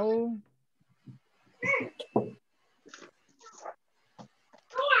 Yes, no.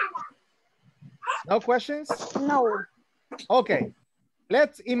 No questions? No. Okay.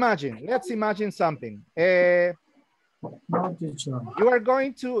 Let's imagine something. No, teacher. You are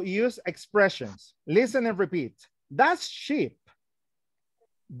going to use expressions. Listen and repeat. That's cheap.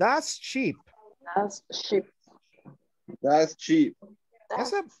 That's cheap. That's cheap. That's cheap.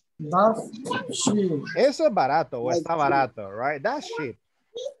 That's cheap. Eso es barato o está barato, right? That's cheap.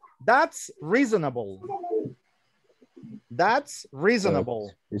 That's reasonable. That's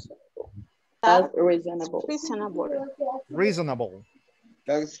reasonable. That's reasonable. Reasonable.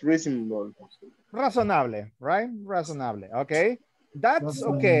 That's reasonable. Razonable, right? Razonable, okay. That's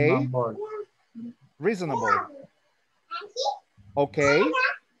okay. Reasonable. Okay.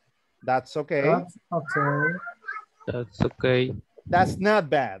 That's okay. That's okay. That's okay. That's not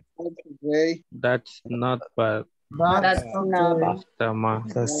bad. Okay. That's not bad. That's not okay. bad. Está mal.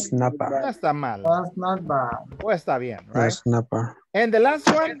 That's not No bad. está mal. That's not bad. O está bien, right? That's not bad. And the last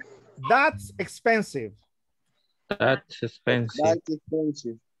one, that's expensive. That's expensive. That's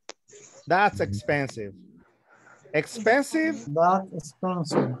expensive. That's expensive. Expensive That's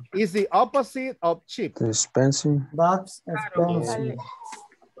expensive. is the opposite of cheap. Expensive That's expensive.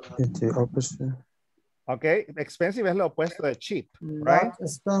 is the opposite. Okay, expensive es lo opuesto de cheap, right? That's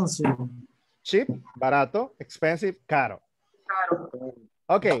expensive. Cheap, barato, expensive, caro.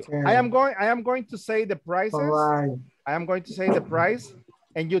 Okay, I am going to say the prices. All right. I am going to say the price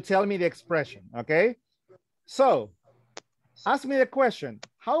and you tell me the expression, okay? So, ask me the question.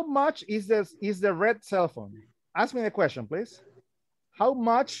 How much is the red cell phone? Ask me the question, please. How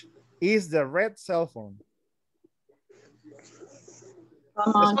much is the red cell phone?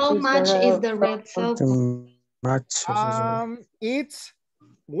 How much is the red cell phone? It's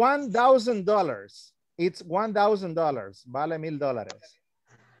 $1,000. It's $1,000. Vale $1,000.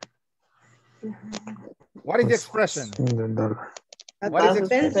 What is the expression? What is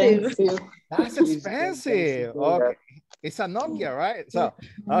expensive? That's expensive. Okay. It's a Nokia, right? So,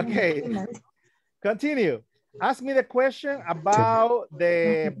 okay. Continue. Ask me the question about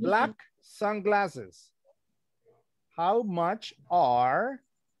the black sunglasses. How much are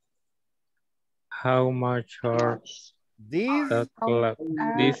these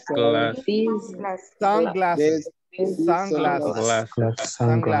sunglasses?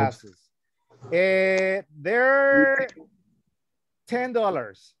 Sunglasses. They're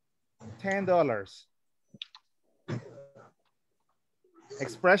 $10. $10.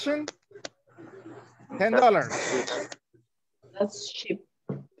 Expression? $10. That's cheap.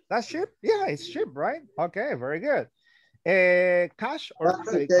 That's cheap? Yeah, it's cheap, right? Okay, very good. Cash or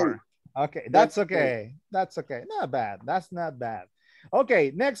credit card? Okay, that's okay. That's okay. Not bad. That's not bad.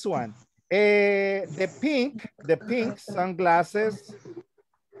 Okay, next one. The pink sunglasses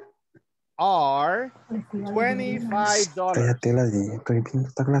are $25. Cállate, Ladri. Estoy viendo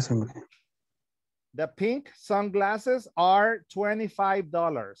esta clase, hombre. The pink sunglasses are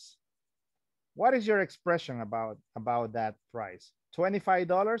 $25. What is your expression about that price?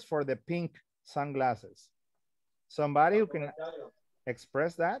 $25 for the pink sunglasses. Somebody who can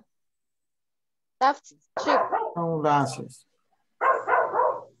express that? That's cheap. Sunglasses.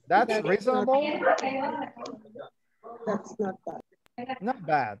 That's reasonable? That's not bad. Not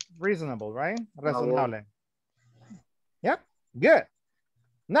bad. Reasonable, right? Razonable. Yep, good.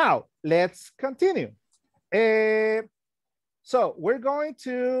 Now, let's continue. So we're going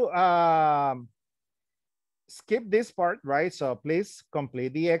to skip this part, right? So please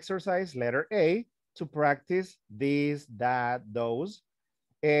complete the exercise, letter A, to practice these, that, those.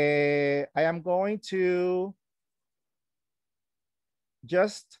 I am going to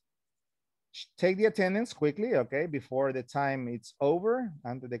just take the attendance quickly, okay, before the time is over,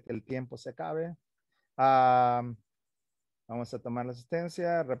 antes de que el tiempo se acabe. Vamos a tomar la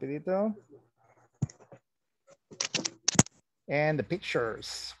asistencia rapidito. And the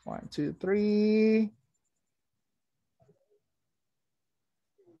pictures. 1, 2, 3.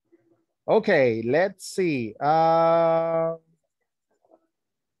 Okay, let's see.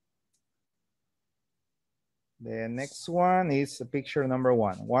 The next one is picture number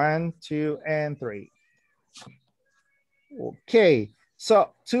 1. 1, 2, and 3. Okay, so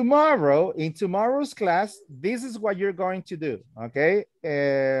tomorrow, in tomorrow's class, this is what you're going to do, okay?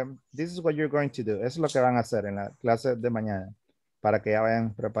 This is what you're going to do. Es lo que van a hacer en la clase de mañana, para que ya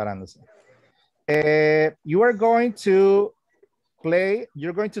vayan preparándose. You are going to play,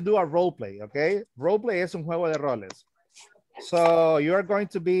 you're going to do a role play, okay? Role play es un juego de roles. So you are going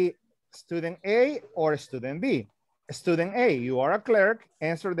to be student A or student B. Student A, you are a clerk,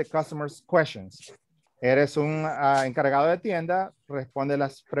 answer the customer's questions. Eres un encargado de tienda, responde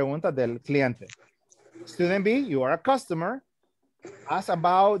las preguntas del cliente. Student B, you are a customer, ask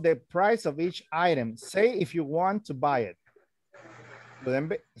about the price of each item. Say if you want to buy it.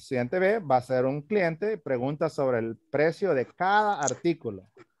 Estudiante B va a ser un cliente, pregunta sobre el precio de cada artículo.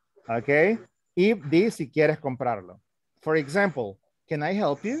 Ok, y di si quieres comprarlo. For example, can I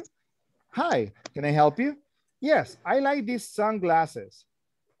help you? Hi, can I help you? Yes, I like these sunglasses.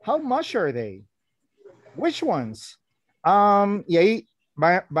 How much are they? Which ones? Y ahí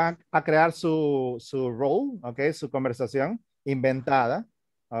va a crear su role, okay, su conversación inventada.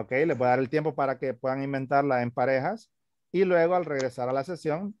 Okay, les voy a dar el tiempo para que puedan inventarla en parejas. Y luego al regresar a la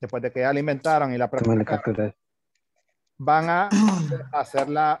sesión, después de que ya la inventaron y la practicaron, van a hacer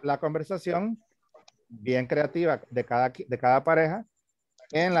la conversación bien creativa de cada pareja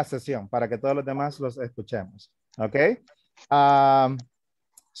en la sesión para que todos los demás los escuchemos. ¿Ok?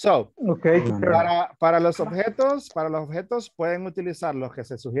 Para los objetos pueden utilizar los que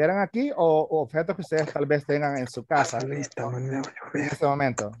se sugieran aquí o objetos que ustedes tal vez tengan en su casa en este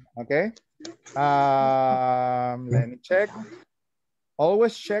momento. ¿Ok? Let me check.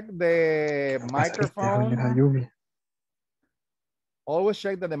 Always check the microphone. Always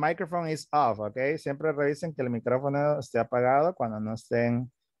check that the microphone is off, okay? Siempre revisen que el micrófono esté apagado cuando no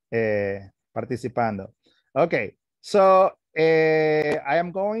estén participando. Okay, so I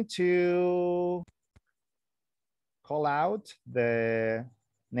am going to call out the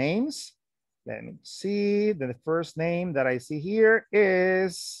names. Let me see. The first name that I see here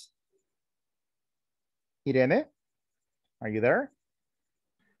is Irene. Are you there?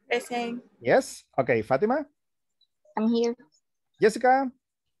 Present. Yes. Okay, Fatima. I'm here. Jessica.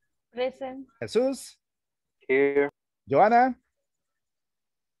 Present. Jesus. Here. Joanna.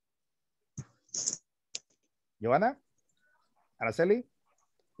 Joanna. Araceli.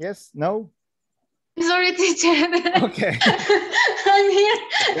 Yes. No. Sorry, teacher. Okay. I'm here.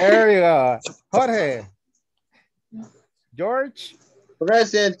 There you go. Jorge. George.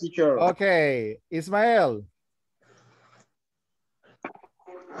 Present, teacher. Okay. Ismael.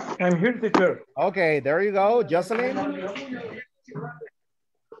 I'm here, teacher. Okay, there you go. Jocelyn.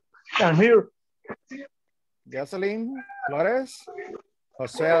 I'm here. Jocelyn Flores.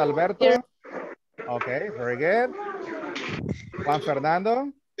 Jose Alberto. Here. Okay, very good. Juan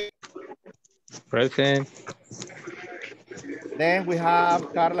Fernando. Present. Then we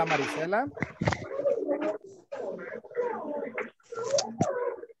have Carla Marisela.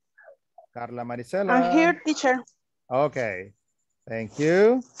 Carla Marisela. I'm here, teacher. Okay. Thank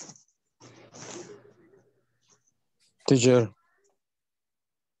you. Teacher.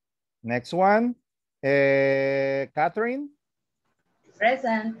 Next one. Catherine.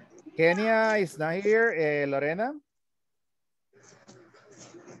 Present. Kenya is not here. Lorena.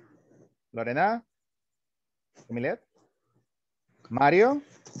 Lorena. Emilet. Mario.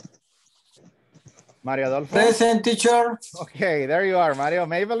 Mario Adolfo. Present, teacher. Okay, there you are. Mario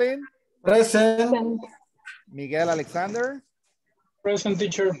Maybelline. Present. Miguel Alexander. Present,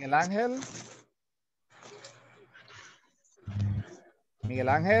 teacher. Miguel Ángel. Miguel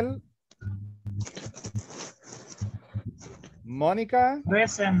Ángel. Mónica.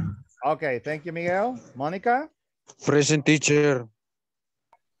 Present. Okay, thank you, Miguel. Mónica. Present, teacher.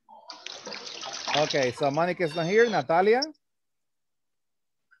 Okay, so Mónica is not here. Natalia.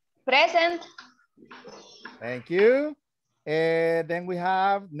 Present. Thank you. Then we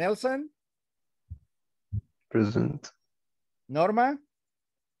have Nelson. Present. Norma.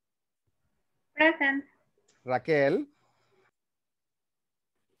 Present. Raquel.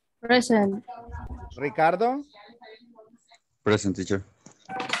 Present. Ricardo. Present, teacher.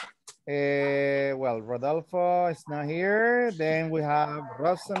 Well, Rodolfo is not here. Then we have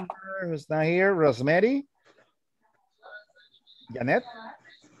Rosenberg, who's not here. Rosemary. Janet.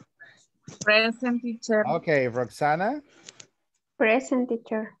 Present, teacher. Okay, Roxana. Present,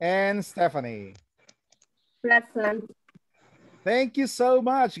 teacher. And Stephanie. Present. Thank you so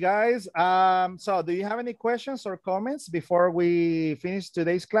much, guys. So do you have any questions or comments before we finish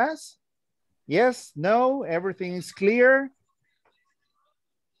today's class? Yes, no, everything is clear.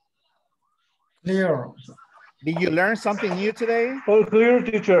 Clear. Did you learn something new today? All clear,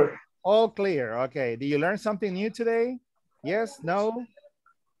 teacher. All clear, okay. Did you learn something new today? Yes, no.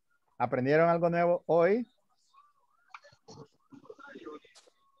 ¿Aprendieron algo nuevo hoy?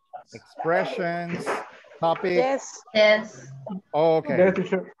 Expressions, topics. Yes. Yes. Okay. Yes,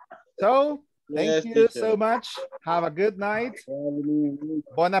 teacher. So, thank Yes, you teacher. so much. Have a good night.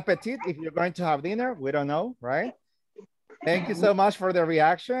 Bon appetit if you're going to have dinner. We don't know, right? Thank you so much for the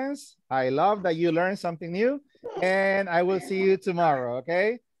reactions. I love that you learned something new. And I will see you tomorrow,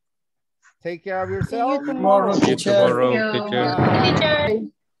 okay? Take care of yourself. Tomorrow, See you teacher. tomorrow, teacher. Teacher.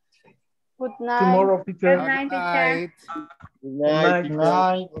 Good night. Tomorrow, teacher. Good night, teacher. Night. Good night, Good teacher.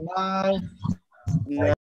 night. Good night. Good night.